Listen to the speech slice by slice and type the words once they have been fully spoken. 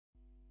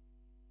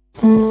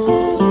In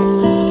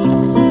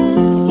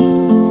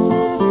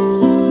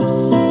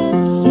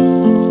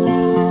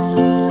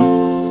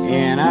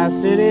a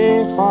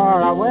city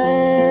far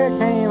away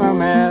came a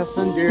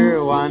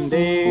messenger one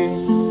day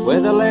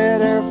with a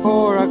letter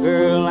for a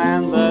girl,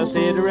 and thus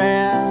it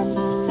read,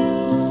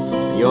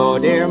 "Your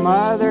dear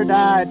mother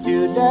died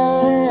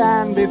today,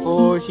 and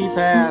before she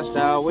passed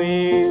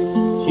away,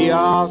 she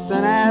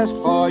often asked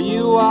for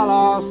you while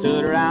all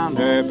stood around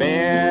her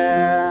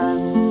bed.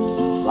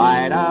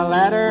 Write a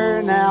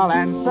letter now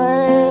and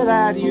say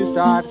that you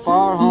start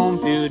for home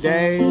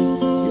today.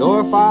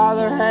 Your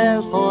father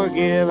has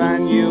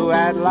forgiven you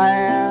at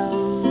last,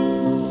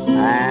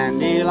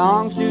 and he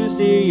longs to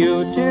see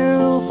you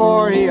too,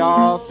 for he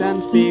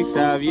often speaks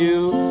of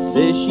you."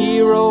 This she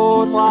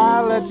wrote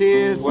while the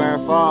tears were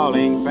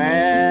falling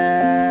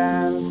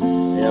fast.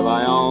 If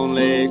I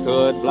only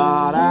could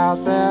blot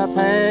out the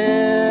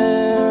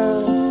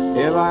past,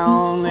 if I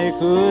only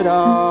could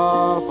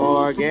all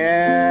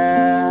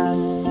forget.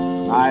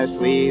 My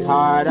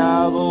sweetheart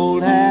of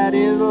old had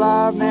his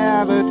love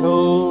never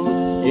told,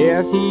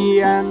 if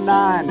he and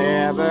I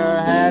never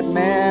had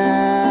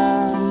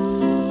met,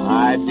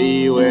 I'd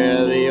be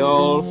with the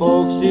old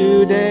folks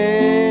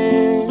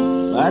today,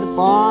 but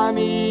for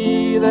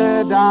me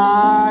the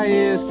die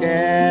is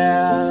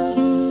cast.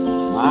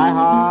 My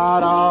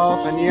heart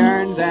often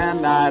yearns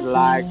and I'd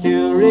like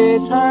to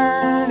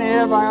return,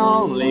 if I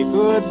only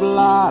could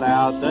blot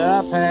out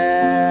the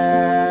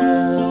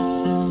past.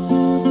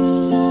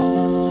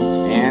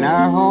 In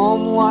her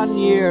home 1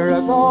 year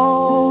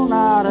ago,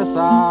 not a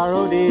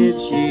sorrow did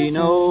she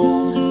know.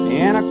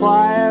 In a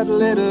quiet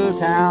little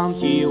town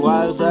she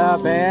was a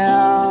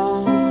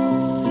belle,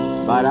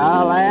 but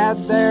a lad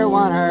there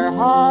won her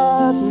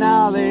heart,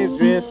 now they've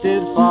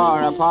drifted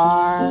far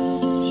apart.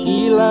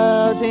 She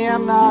loved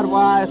him not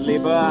wisely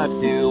but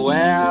too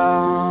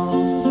well.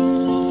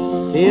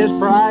 His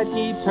pride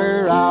keeps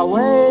her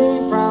away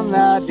from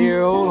that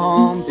dear old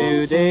home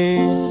today,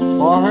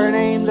 for her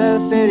name the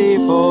city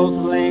folks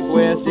link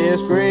with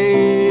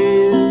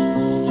disgrace.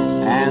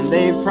 And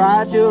they've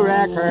tried to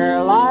wreck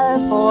her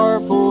life, for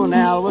poor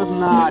Nell was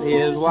not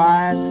his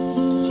wife.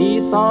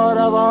 She thought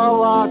of all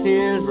while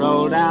tears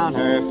rolled down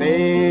her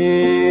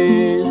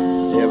face.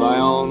 If I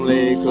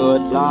only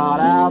could blot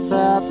out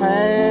the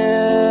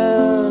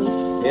past,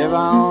 if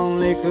I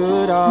only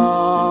could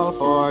all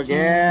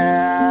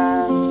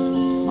forget.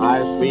 My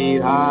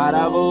sweetheart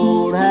of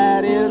old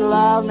had his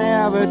love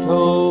never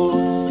told,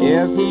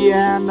 if he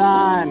and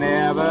I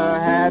never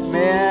had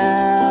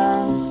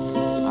met,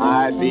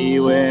 I'd be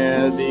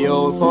with the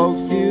old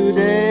folks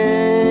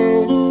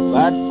today,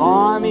 but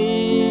for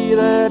me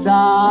the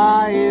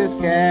die is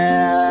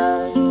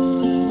cast.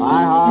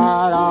 My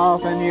heart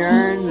often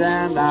yearns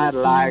and I'd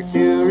like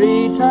to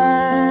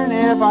return,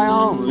 if I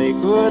only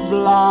could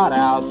blot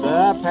out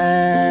the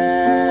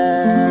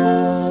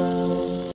past.